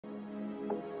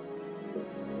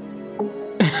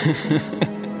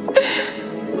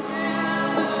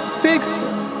Six.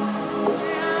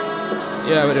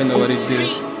 Yeah, I don't know what it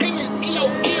is.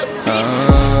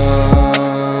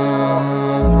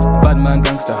 Badman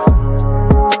Gangster.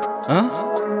 Huh?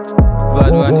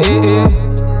 Badman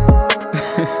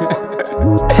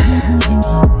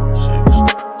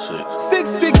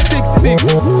Shorty6ix.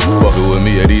 Fuckin' with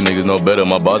me, yeah, these niggas know better.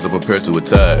 My bars are prepared to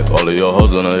attack. All of your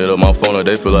hoes gonna hit up my phone and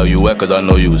they feel like you whack, cause I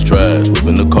know you was trash.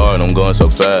 Whippin' the car and I'm going so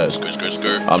fast.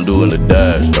 Skrt. I'm doing the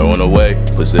dash, throwing away.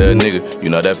 Pussy ass nigga, you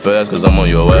not that fast, cause I'm on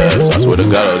your ass. I swear to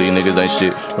God, all these niggas ain't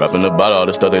shit. Rapping about all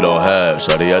the stuff they don't have.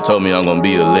 Shawty, I told me I'm gonna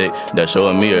be a lick. That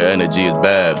showing me her energy is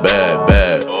bad, bad,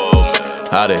 bad. Oh man,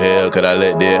 how the hell could I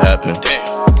let that happen?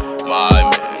 My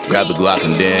man. Grab the Glock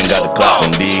and then got the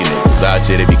clappin. These niggas out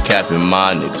here, they be capping.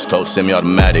 My niggas tote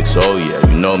semi-automatics. Oh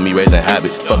yeah, you know me raising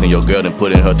habit. Fucking your girl and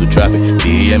putting her through traffic.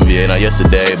 DMVA, not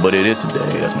yesterday, but it is today.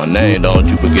 That's my name, don't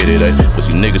you forget it, eh?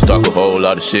 Pussy niggas talk a whole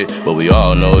lot of shit, but we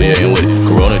all know you ain't with it.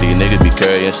 Corona, these niggas be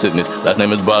carrying sickness. Last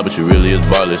name is Bob, but you really is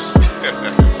barless.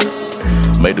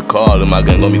 Make the call and my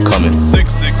gang gon' be coming.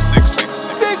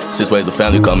 6 ways the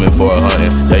family coming for a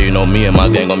hunting. Yeah, you know me and my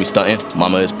gang gon' be stunting.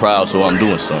 Mama is proud, so I'm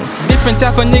doing something. Different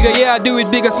type of nigga, yeah, I do it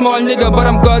big, a small nigga, but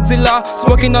I'm Godzilla.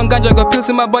 Smoking on ganja, got pills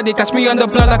in my body, catch me on the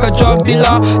blood like a drug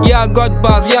dealer. Yeah, I got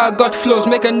bars, yeah, I got flows,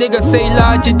 make a nigga say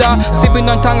la jida. Sipping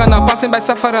on Tangana, passing by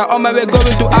Safara, on my way going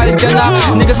to Aljana.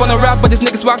 Niggas wanna rap, but this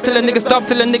niggas walk till a nigga stop,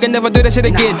 till a nigga never do that shit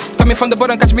again. Coming from the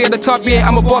bottom, catch me at the top, yeah,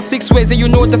 I'm a boss 6 ways, and you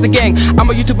know that's a gang.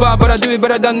 I'm a YouTuber, but I do it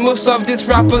better than most of these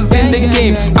rappers in the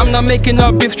game. I'm not making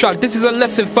a beef track, this is a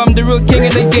lesson from the real king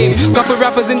in the game. Couple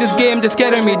rappers in this game, they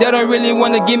scaring me, they don't really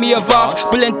wanna give me a verse.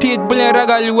 Bullen teeth, bullen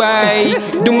ragaluai.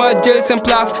 Do my jails and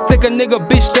plus. Take a nigga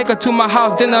bitch, take her to my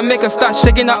house, then I make her start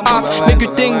shaking her ass. Make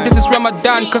you think this is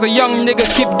Ramadan, cause a young nigga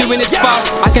keep doing it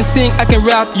fast. I can sing, I can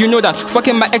rap, you know that.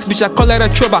 Fucking my ex bitch, I call her a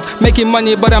trouble. Making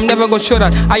money, but I'm never gonna show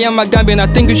that. I am a Gambian, I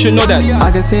think you should know that.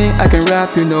 I can sing, I can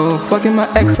rap, you know. Fucking my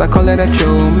ex, I call her a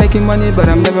show. Making money, but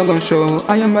I'm never gonna show.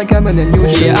 I am a Gambian and you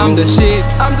should. Yeah, I'm the shit,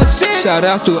 I'm the shit.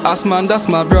 Shoutouts to Asman, that's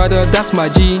my brother, that's my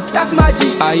G. That's my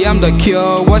G. I am the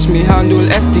cure, watch me handle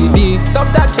STDs.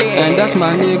 Stop that thing. And that's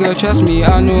my nigga, trust me,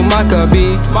 I know Maka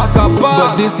Barz.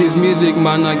 But this is music,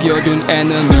 man, I got doing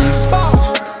enemies.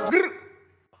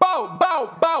 Bow, bow,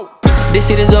 bow. This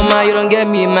shit is on mine, you don't get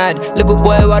me mad. Little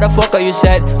boy, why the fuck are you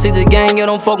sad? Since the gang, you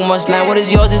don't fuck much line. What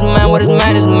is yours is mine, what is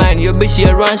mine is mine. Your bitch, she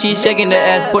a run, she shaking the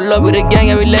ass. Pull up with the gang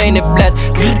and we laying the blast.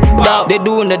 They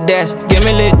doing the dash, get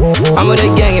me lit. I'm with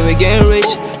the gang and we getting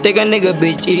rich. Take a nigga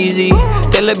bitch easy.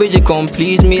 Tell a bitch you come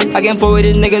please me. I can't fuck with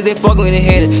these niggas, they fucking with the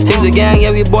haters. Since the gang,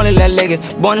 yeah, we ballin' like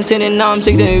Lakers. Born in 10 and now I'm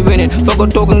 6 and we winning. Fuck a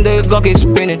token, the Glock is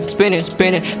spinning, spinning,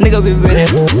 spinning. Nigga, we winning.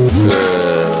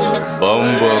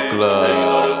 Bumbo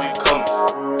Club.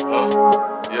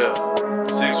 Yeah,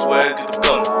 6 ways, get the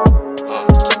gun.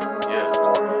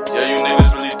 Yeah, you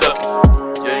niggas really ducky.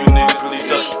 Yeah, you niggas really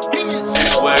ducky.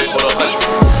 6 ways for the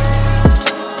 100.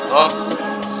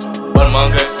 Badman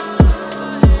Gangster.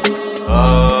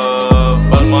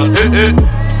 Badman,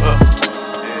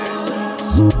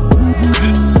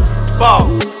 Bow.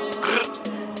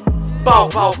 Bow,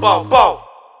 bow, bow, bow.